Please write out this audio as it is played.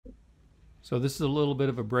So this is a little bit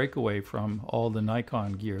of a breakaway from all the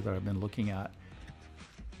Nikon gear that I've been looking at.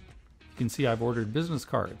 You can see I've ordered business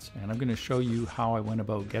cards, and I'm going to show you how I went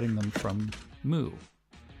about getting them from Moo.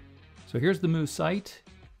 So here's the Moo site,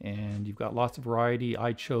 and you've got lots of variety.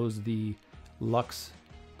 I chose the Luxe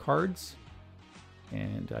cards,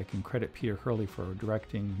 and I can credit Peter Hurley for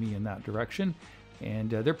directing me in that direction.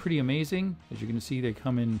 And they're pretty amazing. As you can see, they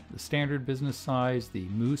come in the standard business size, the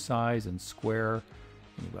Moo size, and square.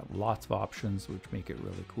 And you've got lots of options, which make it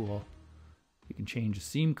really cool. You can change the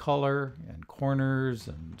seam color and corners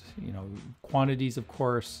and, you know, quantities, of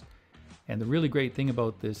course. And the really great thing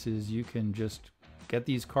about this is you can just get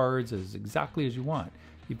these cards as exactly as you want.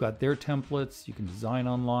 You've got their templates, you can design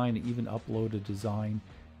online, even upload a design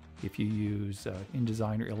if you use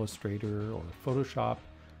InDesign or Illustrator or Photoshop.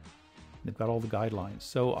 They've got all the guidelines.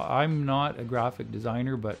 So I'm not a graphic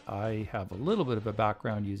designer, but I have a little bit of a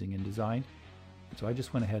background using InDesign. So I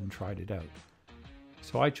just went ahead and tried it out.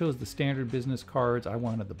 So I chose the standard business cards. I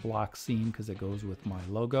wanted the black seam because it goes with my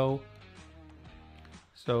logo.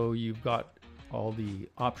 So you've got all the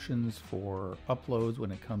options for uploads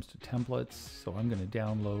when it comes to templates. So I'm going to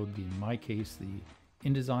download, in my case, the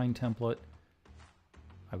InDesign template.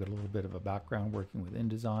 I've got a little bit of a background working with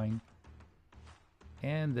InDesign.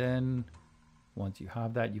 And then once you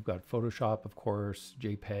have that, you've got Photoshop, of course,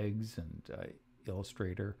 JPEGs, and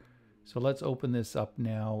Illustrator. So let's open this up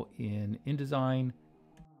now in InDesign.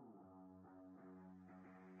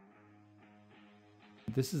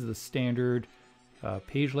 This is the standard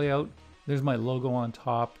page layout. There's my logo on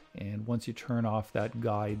top, and once you turn off that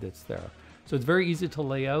guide that's there. So it's very easy to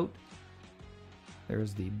lay out.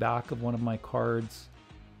 There's the back of one of my cards,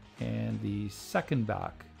 and the second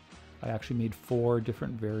back. I actually made 4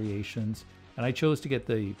 different variations, and I chose to get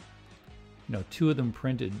the 2 of them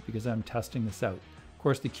printed because I'm testing this out. Of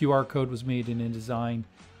course, the QR code was made in InDesign.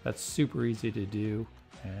 That's super easy to do,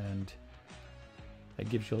 and that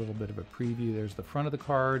gives you a little bit of a preview. There's the front of the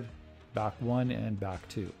card, back 1 and back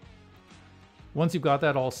 2. Once you've got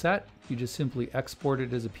that all set, you just simply export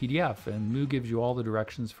it as a PDF, and Moo gives you all the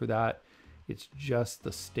directions for that. It's just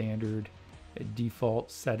the standard default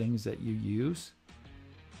settings that you use.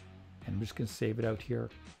 And I'm just going to save it out here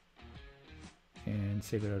and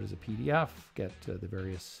save it out as a PDF, get the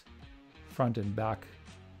various front and back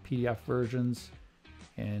PDF versions.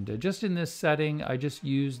 And just in this setting, I just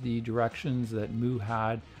used the directions that Moo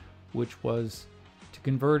had, which was to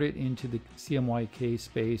convert it into the CMYK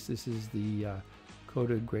space. This is the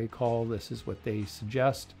coded gray call. This is what they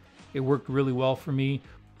suggest. It worked really well for me.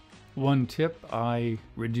 One tip, I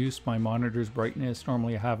reduced my monitor's brightness.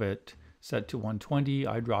 Normally I have it set to 120.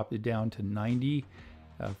 I dropped it down to 90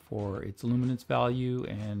 for its luminance value,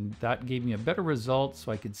 and that gave me a better result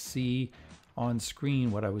so I could see on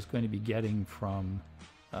screen what I was going to be getting from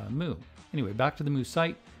Moo. Anyway, back to the Moo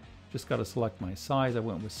site. Just got to select my size. I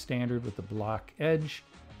went with standard with the black edge.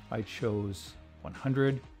 I chose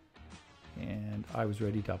 100, and I was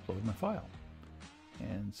ready to upload my file.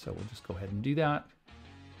 And so we'll just go ahead and do that.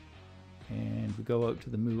 And we go out to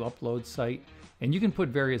the Moo upload site, and you can put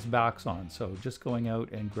various backs on. So just going out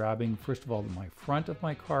and grabbing, first of all, my front of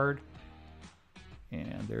my card,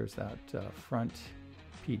 and there's that front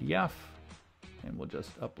PDF, and we'll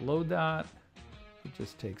just upload that. It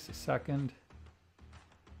just takes a second.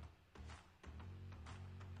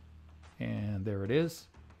 And there it is.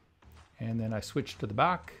 And then I switch to the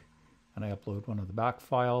back, and I upload one of the back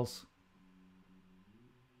files.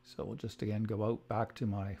 So we'll just again go out back to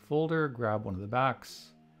my folder, grab one of the backs,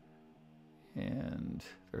 and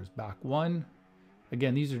there's back 1.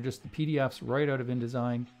 Again, these are just the PDFs right out of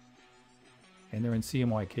InDesign, and they're in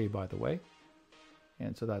CMYK, by the way.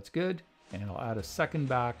 And so that's good. And I'll add a second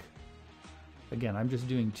back. Again, I'm just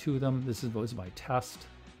doing 2 of them. This was my test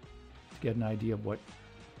to get an idea of what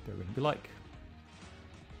they're going to be like.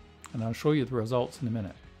 And I'll show you the results in a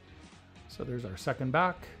minute. So there's our second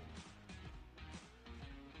back.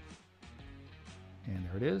 And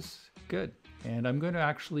there it is. Good. And I'm going to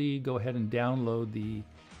actually go ahead and download the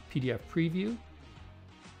PDF preview.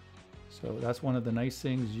 So that's one of the nice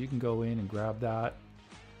things. You can go in and grab that.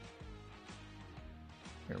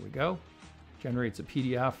 There we go. Generates a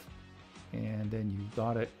PDF, and then you've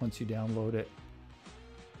got it once you download it.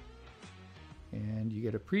 And you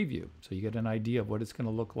get a preview. So you get an idea of what it's going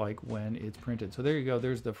to look like when it's printed. So there you go.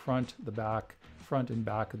 There's the front, the back, front and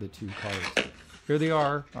back of the 2 cards. Here they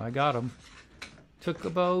are. I got them. Took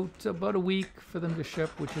about a week for them to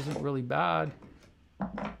ship, which isn't really bad.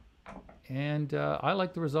 And I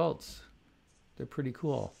like the results. They're pretty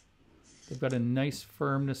cool. They've got a nice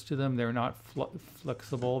firmness to them. They're not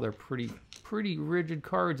flexible. They're pretty rigid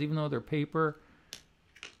cards, even though they're paper.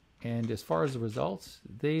 And as far as the results,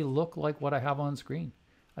 they look like what I have on screen.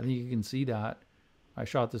 I think you can see that. I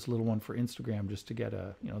shot this little one for Instagram just to get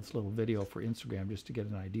a, this little video for Instagram just to get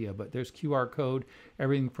an idea. But there's QR code,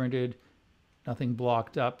 everything printed, nothing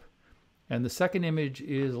blocked up. And the second image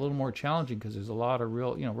is a little more challenging because there's a lot of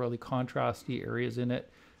real, really contrasty areas in it,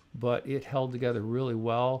 but it held together really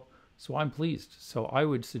well. So I'm pleased. So I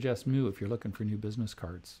would suggest Moo if you're looking for new business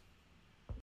cards.